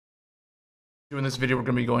In this video, we're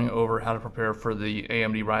going to be going over how to prepare for the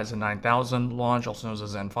AMD Ryzen 9000 launch, also known as the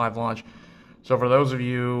Zen 5 launch. So for those of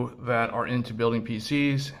you that are into building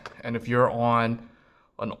PCs, and if you're on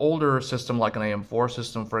an older system like an AM4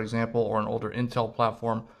 system, for example, or an older Intel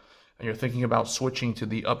platform, and you're thinking about switching to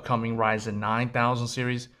the upcoming Ryzen 9000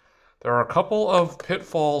 series, there are a couple of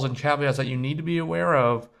pitfalls and caveats that you need to be aware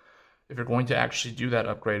of if you're going to actually do that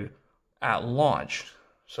upgrade at launch.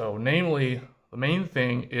 So namely, the main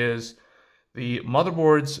thing is the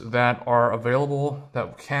motherboards that are available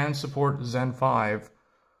that can support Zen 5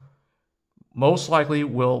 most likely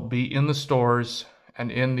will be in the stores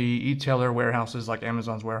and in the e-tailer warehouses like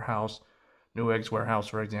Amazon's warehouse, Newegg's warehouse,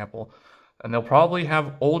 for example. And they'll probably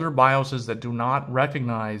have older BIOSes that do not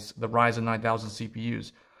recognize the Ryzen 9000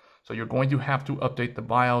 CPUs. So you're going to have to update the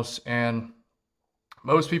BIOS, and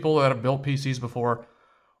most people that have built PCs before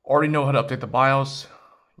already know how to update the BIOS.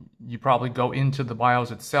 You probably go into the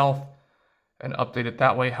BIOS itself and update it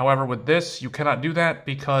that way. However, with this, you cannot do that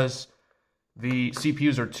because the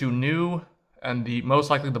CPUs are too new, and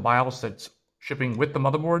most likely the BIOS that's shipping with the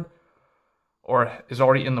motherboard or is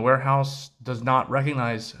already in the warehouse does not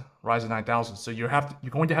recognize Ryzen 9000. So you're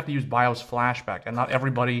going to have to use BIOS Flashback, and not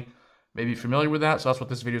everybody may be familiar with that. So that's what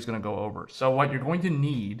this video is going to go over. So what you're going to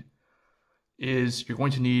need is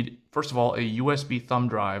first of all, a USB thumb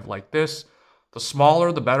drive like this. The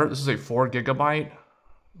smaller, the better. This is a 4 GB.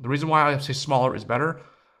 The reason why I say smaller is better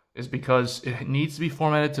is because it needs to be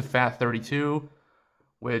formatted to FAT32,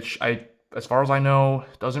 which as far as I know,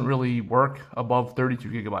 doesn't really work above 32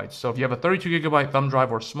 GB. So if you have a 32 GB thumb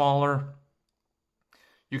drive or smaller,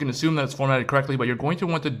 you can assume that it's formatted correctly, but you're going to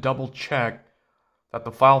want to double check that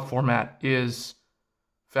the file format is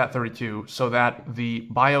FAT32 so that the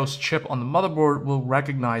BIOS chip on the motherboard will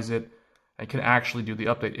recognize it and can actually do the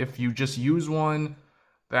update. If you just use one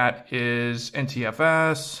that is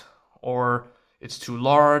NTFS, or it's too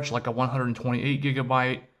large, like a 128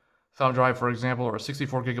 GB thumb drive, for example, or a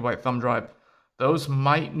 64 GB thumb drive, those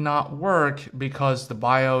might not work because the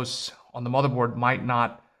BIOS on the motherboard might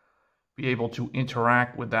not be able to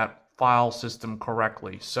interact with that file system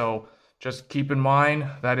correctly. So just keep in mind,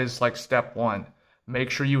 that is like step one. Make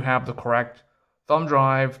sure you have the correct thumb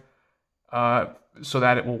drive so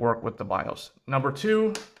that it will work with the BIOS. Number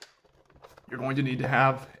two, you're going to need to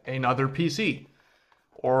have another PC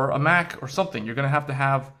or a Mac or something. You're going to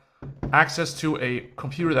have access to a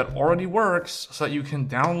computer that already works so that you can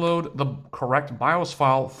download the correct BIOS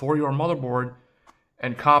file for your motherboard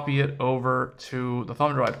and copy it over to the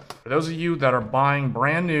thumb drive. For those of you that are buying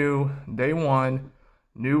brand new, day one,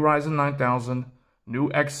 new Ryzen 9000, new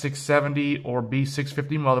X670 or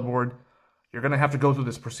B650 motherboard, you're going to have to go through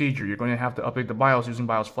this procedure. You're going to have to update the BIOS using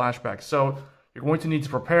BIOS Flashback. So you're going to need to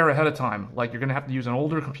prepare ahead of time. Like, you're going to have to use an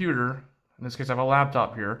older computer, in this case I have a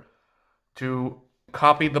laptop here, to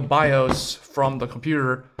copy the BIOS from the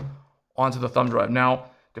computer onto the thumb drive. Now,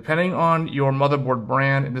 depending on your motherboard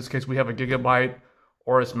brand, in this case we have a Gigabyte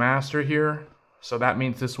or its master here, so that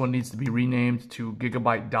means this one needs to be renamed to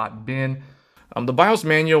gigabyte.bin. The BIOS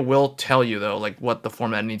manual will tell you, though, like what the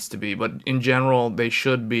format needs to be, but in general they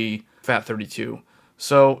should be FAT32.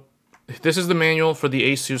 So this is the manual for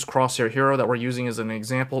the ASUS Crosshair Hero that we're using as an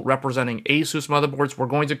example, representing ASUS motherboards. We're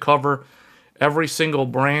going to cover every single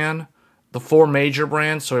brand, the 4 major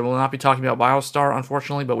brands, so we will not be talking about BioStar,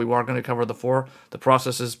 unfortunately, but we are going to cover the 4. The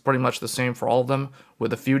process is pretty much the same for all of them,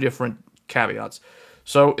 with a few different caveats.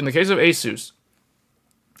 So in the case of ASUS,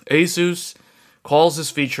 ASUS calls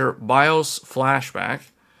this feature BIOS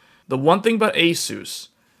Flashback. The one thing about ASUS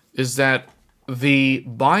is that the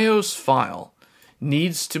BIOS file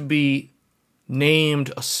needs to be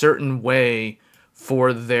named a certain way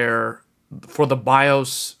for the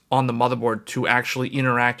BIOS on the motherboard to actually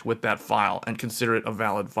interact with that file and consider it a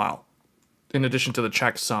valid file, in addition to the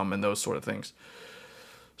checksum and those sort of things.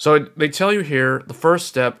 So they tell you here, the first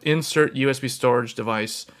step, insert USB storage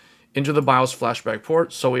device into the BIOS Flashback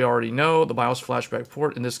port. So we already know the BIOS Flashback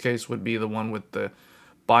port, in this case, would be the one with the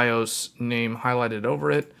BIOS name highlighted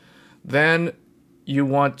over it. Then you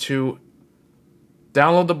want to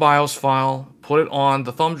download the BIOS file, put it on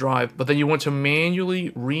the thumb drive, but then you want to manually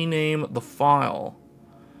rename the file.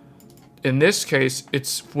 In this case,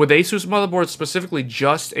 it's with ASUS motherboards, specifically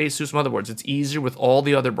just ASUS motherboards. It's easier with all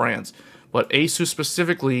the other brands, but ASUS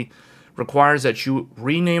specifically requires that you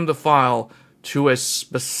rename the file to a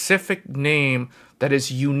specific name that is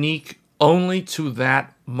unique only to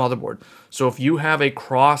that motherboard. So if you have a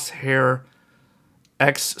Crosshair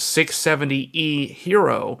X670E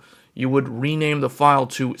Hero, you would rename the file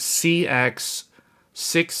to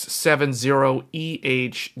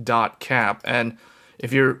CX670EH.cap. And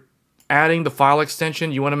if you're adding the file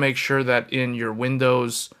extension, you want to make sure that in your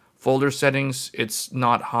Windows folder settings, it's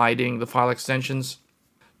not hiding the file extensions.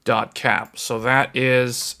 .cap. So that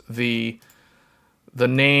is the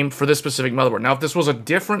name for this specific motherboard. Now, if this was a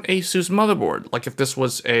different ASUS motherboard, like if this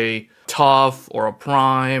was a TUF or a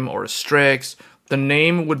Prime or a Strix, the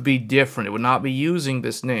name would be different. It would not be using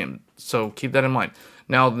this name. So keep that in mind.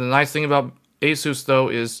 Now, the nice thing about ASUS, though,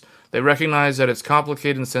 is they recognize that it's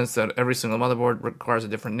complicated in the sense that every single motherboard requires a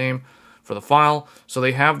different name for the file. So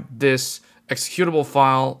they have this executable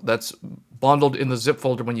file that's bundled in the zip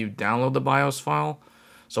folder when you download the BIOS file.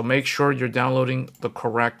 So make sure you're downloading the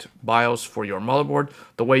correct BIOS for your motherboard.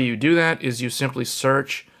 The way you do that is you simply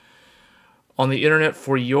search on the internet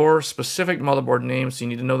for your specific motherboard name. So you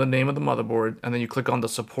need to know the name of the motherboard, and then you click on the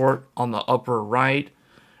support on the upper right,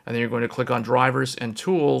 and then you're going to click on drivers and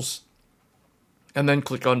tools, and then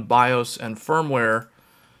click on BIOS and firmware,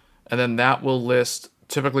 and then that will list,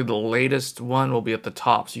 typically the latest one will be at the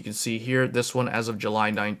top. So you can see here, this one as of July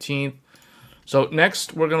 19th. So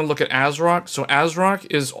next, we're going to look at ASRock. So ASRock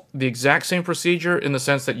is the exact same procedure in the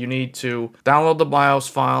sense that you need to download the BIOS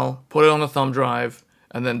file, put it on the thumb drive,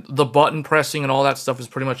 and then the button pressing and all that stuff is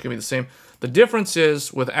pretty much going to be the same. The difference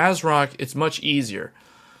is with ASRock, it's much easier.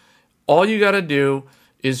 All you got to do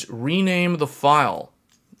is rename the file,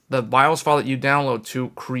 the BIOS file that you download, to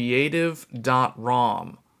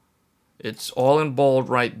creative.rom. It's all in bold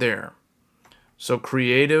right there. So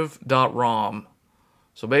creative.rom.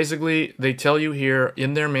 So basically, they tell you here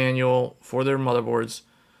in their manual for their motherboards,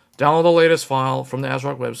 download the latest file from the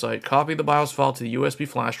ASRock website, copy the BIOS file to the USB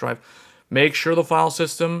flash drive, make sure the file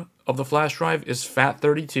system of the flash drive is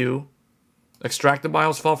FAT32, extract the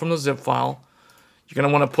BIOS file from the zip file. You're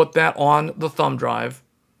going to want to put that on the thumb drive,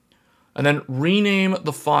 and then rename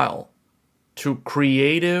the file to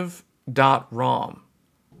creative.rom.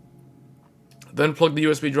 Then plug the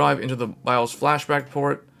USB drive into the BIOS flashback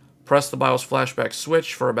port. Press the BIOS flashback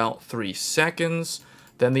switch for about 3 seconds.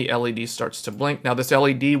 Then the LED starts to blink. Now this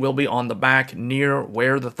LED will be on the back near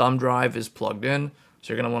where the thumb drive is plugged in.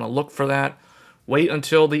 So you're going to want to look for that. Wait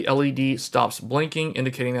until the LED stops blinking,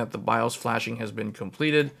 indicating that the BIOS flashing has been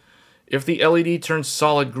completed. If the LED turns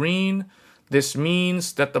solid green, this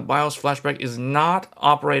means that the BIOS flashback is not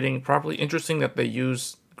operating properly. Interesting that they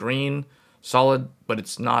use green solid, but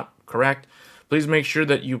it's not correct. Please make sure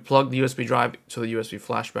that you plug the USB drive to the USB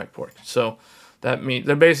flashback port. So that means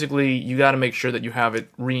that basically you got to make sure that you have it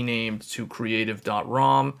renamed to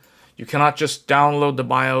creative.rom. You cannot just download the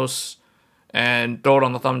BIOS and throw it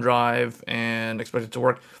on the thumb drive and expect it to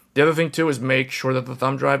work. The other thing too is make sure that the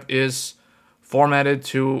thumb drive is formatted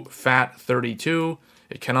to FAT32.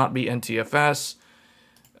 It cannot be NTFS.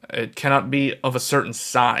 It cannot be of a certain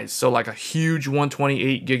size. So like a huge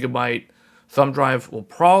 128 gigabyte thumb drive will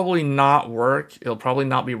probably not work. It'll probably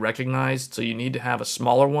not be recognized. So you need to have a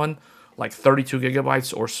smaller one, like 32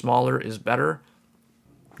 gigabytes or smaller is better.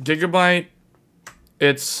 Gigabyte,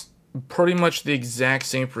 it's pretty much the exact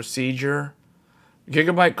same procedure.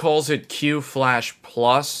 Gigabyte calls it Q Flash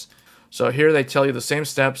Plus. So here they tell you the same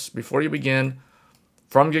steps before you begin.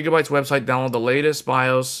 From Gigabyte's website, download the latest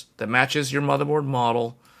BIOS that matches your motherboard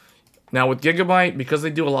model. Now with Gigabyte, because they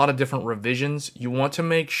do a lot of different revisions, you want to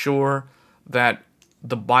make sure that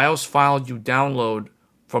the BIOS file you download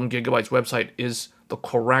from Gigabyte's website is the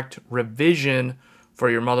correct revision for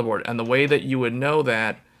your motherboard. And the way that you would know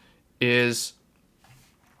that is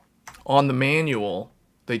on the manual.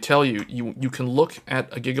 They tell you, you can look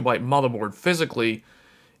at a Gigabyte motherboard physically.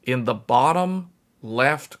 In the bottom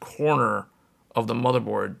left corner of the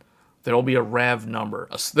motherboard, there will be a rev number.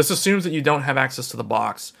 This assumes that you don't have access to the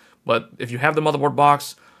box, but if you have the motherboard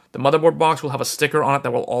box will have a sticker on it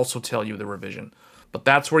that will also tell you the revision. But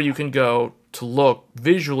that's where you can go to look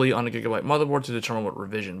visually on a Gigabyte motherboard to determine what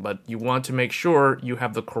revision. But you want to make sure you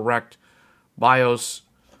have the correct BIOS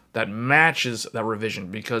that matches that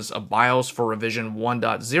revision, because a BIOS for revision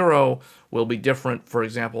 1.0 will be different, for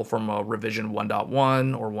example, from a revision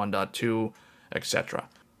 1.1 or 1.2, etc.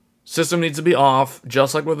 System needs to be off,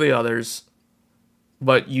 just like with the others,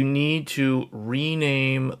 but you need to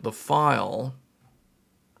rename the file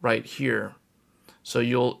right here. So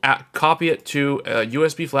you'll copy it to a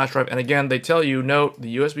USB flash drive, and again, they tell you, note,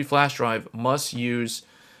 the USB flash drive must use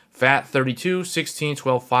FAT32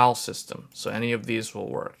 1612 file system, so any of these will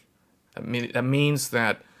work. That means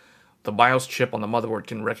that the BIOS chip on the motherboard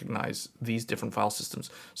can recognize these different file systems.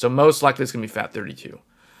 So most likely it's going to be FAT32.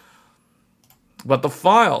 But the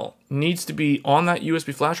file needs to be on that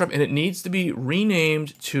USB flash drive, and it needs to be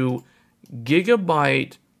renamed to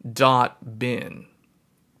gigabyte.bin.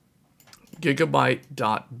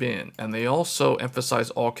 Gigabyte.bin. And they also emphasize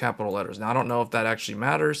all capital letters. Now, I don't know if that actually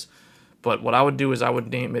matters, but what I would do is I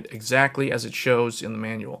would name it exactly as it shows in the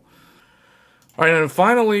manual. All right, and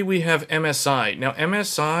finally we have MSI. Now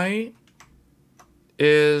MSI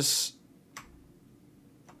is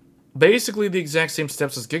basically the exact same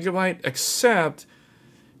steps as Gigabyte, except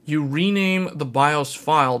you rename the BIOS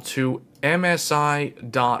file to msi.rom.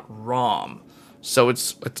 So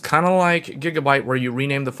it's kind of like Gigabyte, where you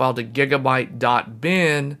rename the file to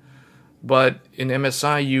gigabyte.bin, but in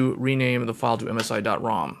MSI you rename the file to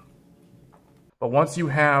msi.rom. But once you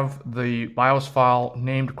have the BIOS file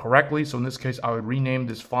named correctly, so in this case I would rename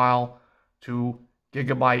this file to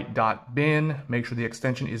gigabyte.bin. Make sure the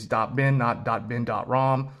extension is .bin, not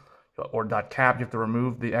 .bin.rom or .cap. You have to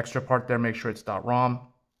remove the extra part there, make sure it's .rom.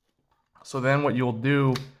 So then what you'll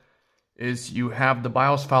do is you have the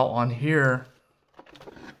BIOS file on here.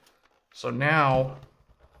 So now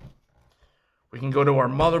we can go to our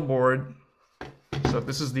motherboard. So if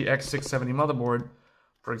this is the X670 motherboard,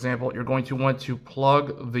 for example, you're going to want to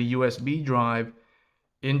plug the USB drive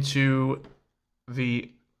into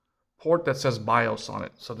the port that says BIOS on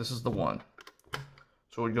it. So this is the one.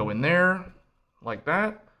 So we'd go in there like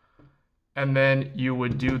that, and then you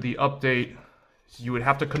would do the update. You would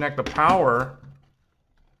have to connect the power.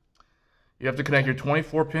 You have to connect your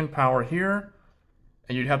 24-pin power here,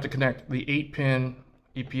 and you'd have to connect the 8-pin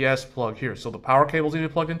EPS plug here. So the power cables need to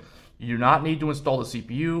be plugged in. You do not need to install the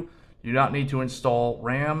CPU. You do not need to install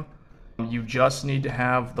RAM. You just need to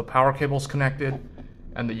have the power cables connected,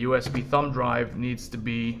 and the USB thumb drive needs to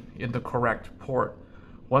be in the correct port.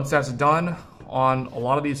 Once that's done, on a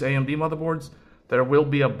lot of these AMD motherboards, there will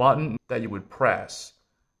be a button that you would press,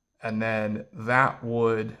 and then that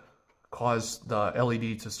would cause the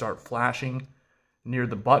LED to start flashing near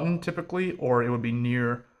the button typically, or it would be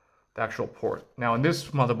near the actual port. Now in this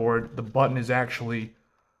motherboard, the button is actually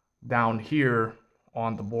down here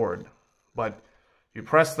on the board, but you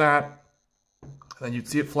press that, then you'd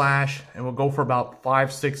see it flash, and we'll go for about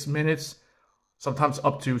 5-6 minutes, sometimes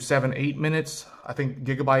up to 7-8 minutes. I think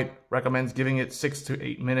Gigabyte recommends giving it 6 to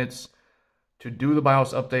 8 minutes to do the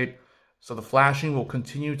BIOS update. So the flashing will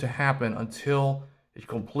continue to happen until it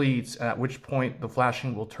completes, at which point the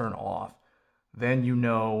flashing will turn off. Then you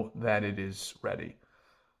know that it is ready.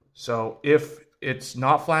 So if it's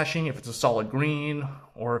not flashing, if it's a solid green,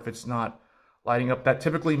 or if it's not lighting up, that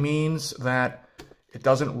typically means that it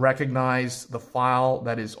doesn't recognize the file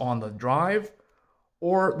that is on the drive,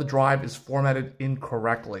 or the drive is formatted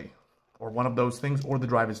incorrectly, or one of those things, or the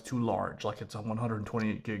drive is too large, like it's a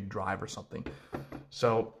 128 gig drive or something.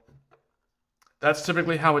 So that's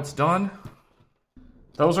typically how it's done.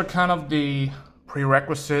 Those are kind of the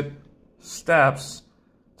prerequisite steps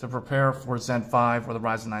to prepare for Zen 5 or the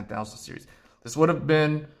Ryzen 9000 series. This would have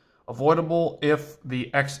been avoidable if the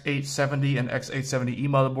X870 and X870E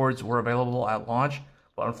motherboards were available at launch,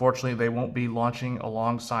 but unfortunately they won't be launching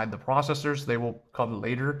alongside the processors. They will come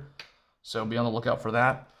later, so be on the lookout for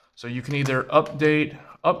that. So you can either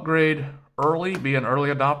upgrade early, be an early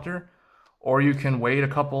adopter, or you can wait a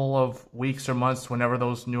couple of weeks or months whenever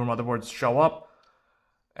those newer motherboards show up,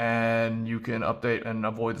 and you can update and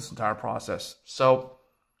avoid this entire process. So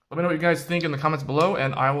let me know what you guys think in the comments below,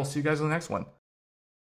 and I will see you guys in the next one.